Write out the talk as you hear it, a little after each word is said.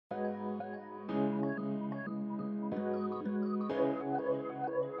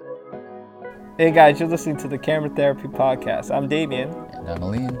Hey guys, you're listening to the Camera Therapy Podcast. I'm Damien. And I'm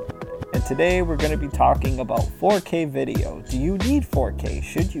Aline. And today we're going to be talking about 4K video. Do you need 4K?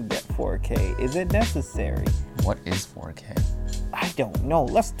 Should you get 4K? Is it necessary? What is 4K? I don't know.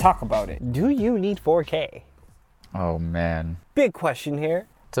 Let's talk about it. Do you need 4K? Oh man. Big question here.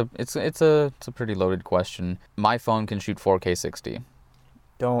 It's a pretty loaded question. My phone can shoot 4K 60.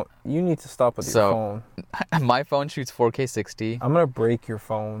 You need to stop with your phone. My phone shoots 4K 60. I'm going to break your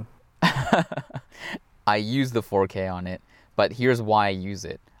phone. I use the 4K on it, but here's why I use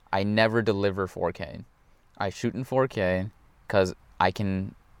it. I never deliver 4K. I shoot in 4K because I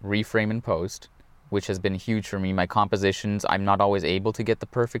can reframe in post, which has been huge for me. My compositions, I'm not always able to get the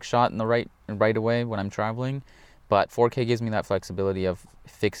perfect shot in the right away when I'm traveling, but 4K gives me that flexibility of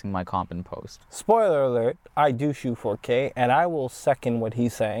fixing my comp in post. Spoiler alert, I do shoot 4K, and I will second what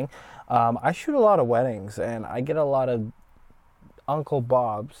he's saying. I shoot a lot of weddings, and I get a lot of Uncle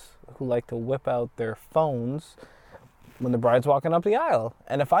Bobs who like to whip out their phones when the bride's walking up the aisle.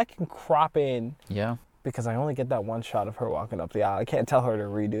 And if I can crop in, because I only get that one shot of her walking up the aisle, I can't tell her to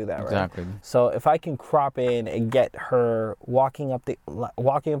redo that, exactly. Right? So if I can crop in and get her walking up the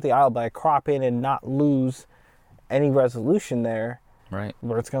aisle, but I crop in and not lose any resolution there, right,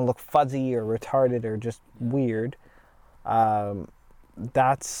 where it's going to look fuzzy or retarded or just weird,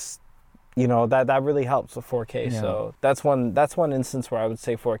 that's... that really helps with 4K. Yeah. So that's one instance where I would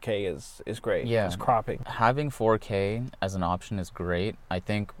say 4K is great. Yeah. Is cropping. Having 4K as an option is great. I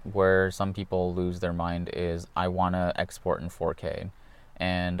think where some people lose their mind is I want to export in 4K.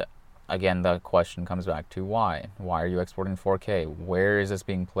 And again, the question comes back to why? Why are you exporting 4K? Where is this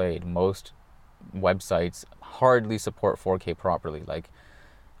being played? Most websites hardly support 4K properly. Like,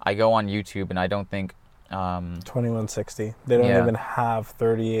 I go on YouTube and I don't think 2160. They don't even have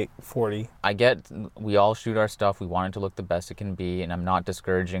 3840. I get we all shoot our stuff. We want it to look the best it can be, and I'm not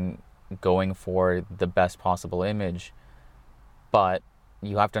discouraging going for the best possible image, but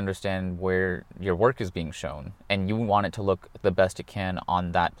you have to understand where your work is being shown, and you want it to look the best it can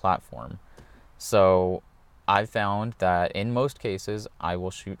on that platform. So I've found that in most cases, I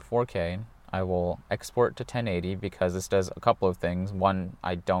will shoot 4K. I will export to 1080 because this does a couple of things. One,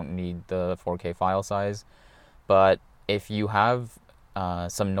 I don't need the 4K file size, but if you have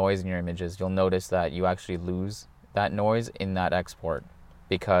some noise in your images, you'll notice that you actually lose that noise in that export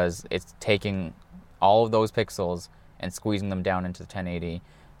because it's taking all of those pixels and squeezing them down into 1080.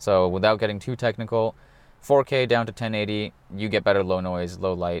 So without getting too technical, 4K down to 1080, you get better low noise,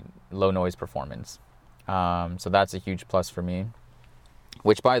 low light, low noise performance. So that's a huge plus for me,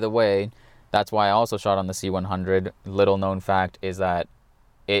 which, by the way, that's why I also shot on the C100. Little known fact is that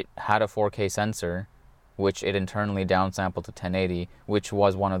it had a 4K sensor, which it internally downsampled to 1080, which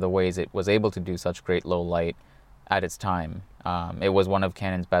was one of the ways it was able to do such great low light at its time. It was one of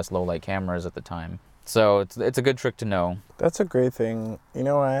Canon's best low light cameras at the time. So it's a good trick to know. That's a great thing. You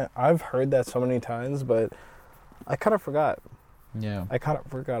know, I've heard that so many times, but I kind of forgot. Yeah. I kind of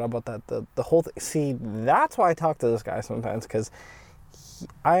forgot about that. The whole thing. See, that's why I talk to this guy sometimes, because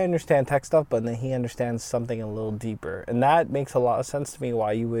I understand tech stuff, but then he understands something a little deeper. And that makes a lot of sense to me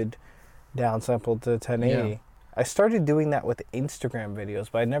why you would downsample to 1080. Yeah. I started doing that with Instagram videos,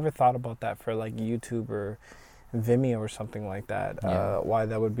 but I never thought about that for like YouTube or Vimeo or something like that. Yeah. Why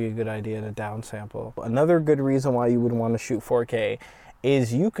that would be a good idea to downsample. Another good reason why you would want to shoot 4K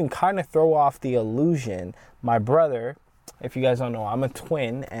is you can kind of throw off the illusion. My brother, if you guys don't know, I'm a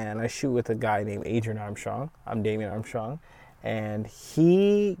twin, and I shoot with a guy named Adrian Armstrong. I'm Damien Armstrong. And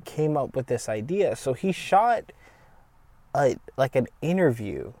he came up with this idea. So he shot like an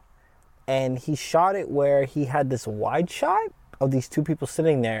interview, and he shot it where he had this wide shot of these two people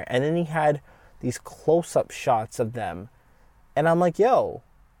sitting there, and then he had these close-up shots of them. And I'm like, yo,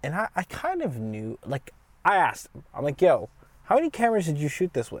 and I kind of knew, like, I asked him, I'm like, yo, how many cameras did you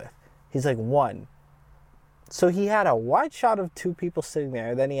shoot this with? He's like, one. So he had a wide shot of two people sitting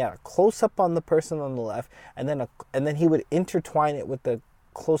there. Then he had a close-up on the person on the left, and then he would intertwine it with the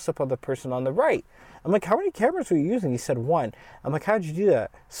close-up of the person on the right. I'm like, how many cameras were you using? He said one. I'm like, how'd you do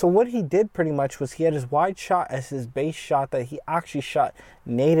that? So what he did pretty much was he had his wide shot as his base shot that he actually shot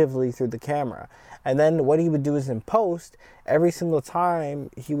natively through the camera. And then what he would do is in post, every single time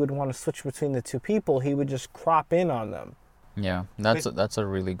he would want to switch between the two people, he would just crop in on them. Yeah, that's a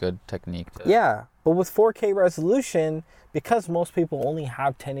really good technique. Yeah, but with 4K resolution, because most people only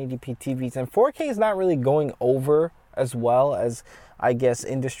have 1080p TVs, and 4K is not really going over as well as I guess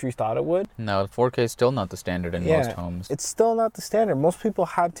industry thought it would. No, 4K is still not the standard in most homes. It's still not the standard. Most people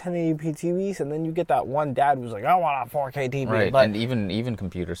have 1080p TVs, and then you get that one dad who's like, I want a 4K TV. Right, but and even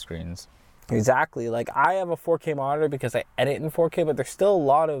computer screens. Exactly. Like, I have a 4K monitor because I edit in 4K, but there's still a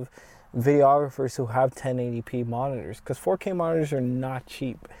lot of videographers who have 1080p monitors, because 4K monitors are not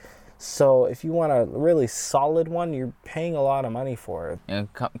cheap. So if you want a really solid one, you're paying a lot of money for it. And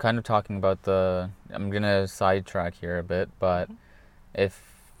kind of talking about I'm going to sidetrack here a bit, but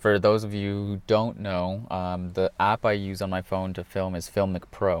for those of you who don't know, the app I use on my phone to film is Filmic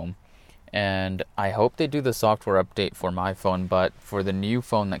Pro. And I hope they do the software update for my phone, but for the new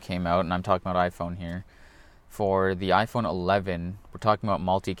phone that came out, and I'm talking about iPhone here, for the iPhone 11, we're talking about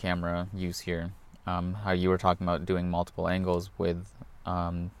multi-camera use here. How you were talking about doing multiple angles with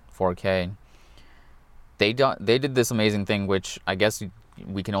 4K. They did this amazing thing, which I guess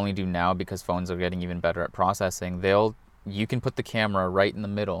we can only do now because phones are getting even better at processing. You can put the camera right in the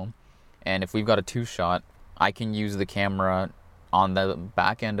middle, and if we've got a 2-shot, I can use the camera on the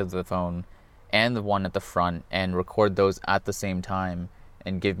back end of the phone and the one at the front and record those at the same time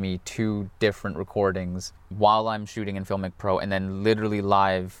and give me 2 different recordings while I'm shooting in Filmic Pro, and then literally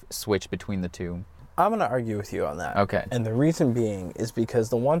live switch between the two. I'm going to argue with you on that. Okay. And the reason being is because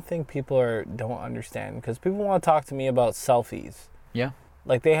the one thing people don't understand, because people want to talk to me about selfies. Yeah.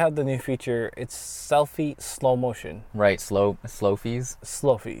 Like, they have the new feature, it's selfie slow motion. Right, slow fees.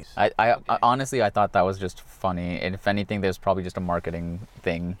 Slow fees. I honestly, I thought that was just funny, and if anything, there's probably just a marketing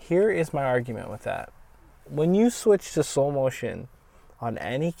thing. Here is my argument with that. When you switch to slow motion on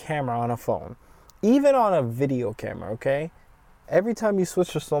any camera on a phone, even on a video camera, okay? Every time you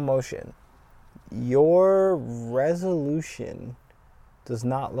switch to slow motion, your resolution does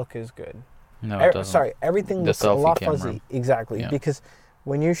not look as good. No, it doesn't. Sorry, everything looks a lot camera. fuzzy. Exactly, Yeah. because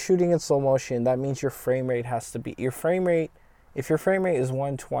when you're shooting in slow motion, that means your frame rate has to be... If your frame rate is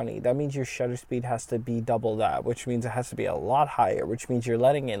 120, that means your shutter speed has to be double that, which means it has to be a lot higher, which means you're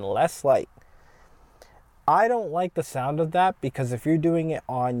letting in less light. I don't like the sound of that, because if you're doing it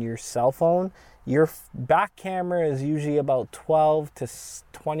on your cell phone, your back camera is usually about 12 to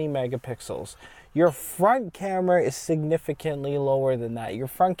 20 megapixels. Your front camera is significantly lower than that. Your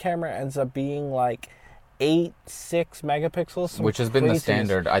front camera ends up being like 6 megapixels. Which has been the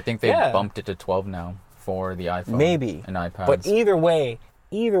standard. I think they've bumped it to 12 now for the iPhone. Maybe. And iPads. But either way,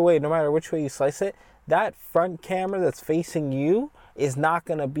 no matter which way you slice it, that front camera that's facing you is not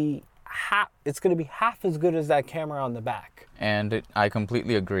going to be it's going to be half as good as that camera on the back. And I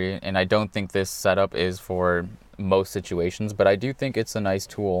completely agree. And I don't think this setup is for most situations, but I do think it's a nice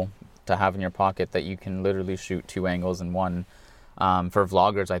tool to have in your pocket that you can literally shoot 2 angles in one. For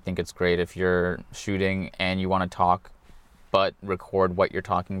vloggers, I think it's great if you're shooting and you want to talk but record what you're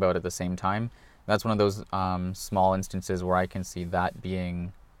talking about at the same time. That's one of those small instances where I can see that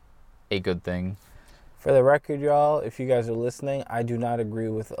being a good thing. For the record, y'all, if you guys are listening, I do not agree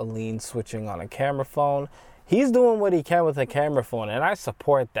with Aline switching on a camera phone. He's doing what he can with a camera phone, and I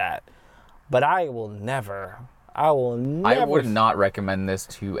support that. But I would never. I would not recommend this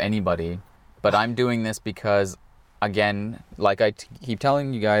to anybody, but I'm doing this because, again, like I keep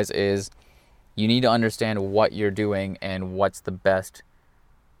telling you guys, is you need to understand what you're doing and what's the best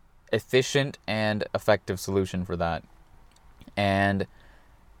efficient and effective solution for that. And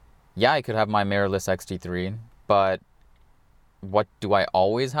yeah, I could have my mirrorless X-T3, but what do I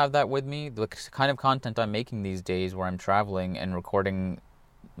always have that with me? The kind of content I'm making these days where I'm traveling and recording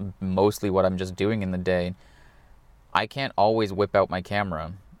mostly what I'm just doing in the day, I can't always whip out my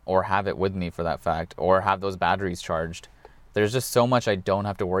camera or have it with me for that fact, or have those batteries charged. There's just so much I don't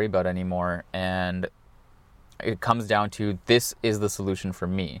have to worry about anymore, and it comes down to this is the solution for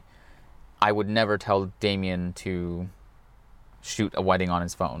me. I would never tell Damien to shoot a wedding on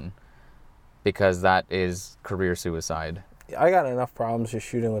his phone, because that is career suicide. I got enough problems just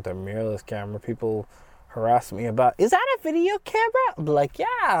shooting with a mirrorless camera. People harass me about, is that a video camera? I'm like,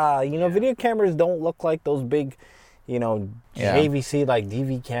 yeah. Video cameras don't look like those big, JVC, like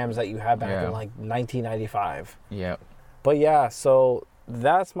DV cams that you had back in like 1995. Yeah. But yeah, so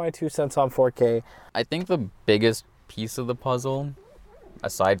that's my 2 cents on 4K. I think the biggest piece of the puzzle,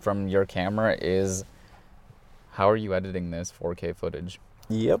 aside from your camera, is how are you editing this 4K footage?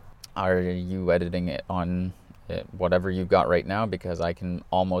 Yep. Are you editing it on whatever you got right now? Because I can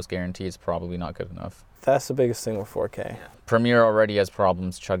almost guarantee it's probably not good enough. That's the biggest thing with 4K. Premiere already has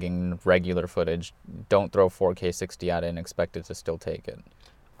problems chugging regular footage. Don't throw 4K 60 at it and expect it to still take it.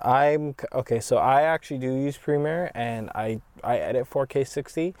 So I actually do use Premiere, and I edit 4K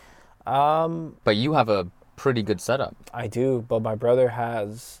 60. But you have a pretty good setup. I do, but my brother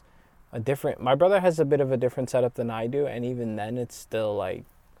has a bit of a different setup than I do, and even then it's still like...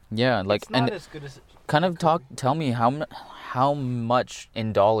 Yeah, like, it's not as good as... Kind of tell me how much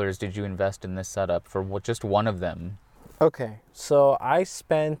in dollars did you invest in this setup for just one of them? Okay, so I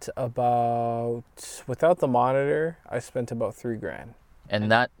spent without the monitor, I spent about $3,000. And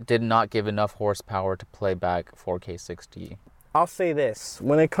that did not give enough horsepower to play back 4K 60. I'll say this,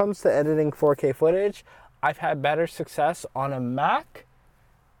 when it comes to editing 4K footage, I've had better success on a Mac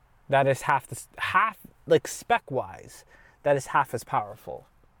that is like spec-wise, that is half as powerful.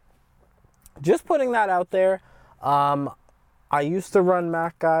 Just putting that out there. I used to run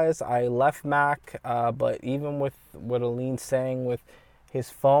Mac, guys. I left Mac, but even with what Aline's saying with his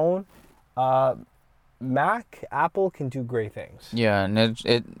phone, Apple can do great things. Yeah, and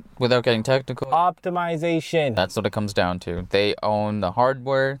it without getting technical, Optimization. that's what it comes down to. They own the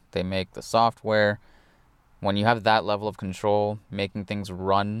hardware, they make the software. When you have that level of control, making things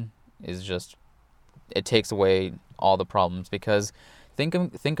run is just, it takes away all the problems. Because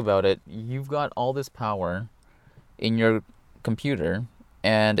think about it, you've got all this power in your computer,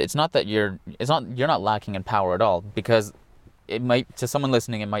 and it's not that you're not lacking in power at all, because it might, to someone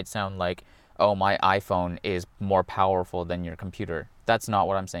listening, it might sound like, oh, my iPhone is more powerful than your computer. That's not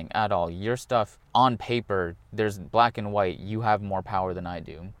what I'm saying at all. Your stuff on paper, there's black and white, you have more power than I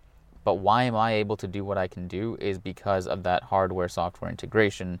do. But why am I able to do what I can do is because of that hardware software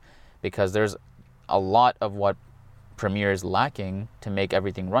integration, because there's a lot of what Premiere is lacking to make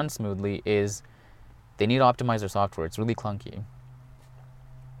everything run smoothly is they need to optimize their software. It's really clunky.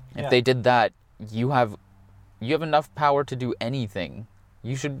 If they did that, you have enough power to do anything.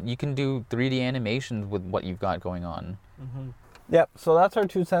 You can do 3D animations with what you've got going on. Mm-hmm. Yep, so that's our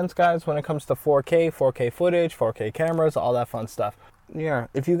 2 cents, guys, when it comes to 4K footage, 4K cameras, all that fun stuff. Yeah,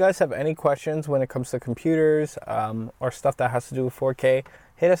 if you guys have any questions when it comes to computers or stuff that has to do with 4K,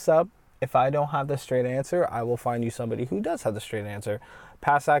 hit us up. If I don't have the straight answer, I will find you somebody who does have the straight answer.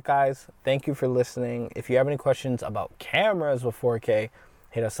 Past that, guys, thank you for listening. If you have any questions about cameras with 4K,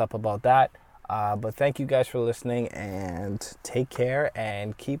 hit us up about that. But thank you guys for listening, and take care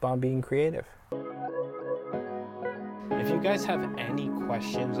and keep on being creative. If you guys have any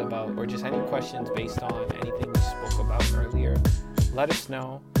questions about, or just any questions based on anything we spoke about earlier, let us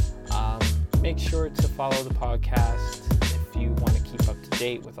know. Make sure to follow the podcast if you want to keep up to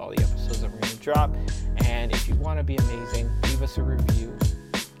date with all the episodes that we're going to drop. And if you want to be amazing, leave us a review,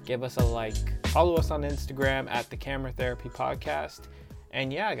 give us a like, follow us on Instagram at the Camera Therapy Podcast.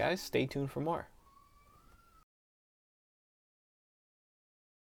 And yeah, guys, stay tuned for more.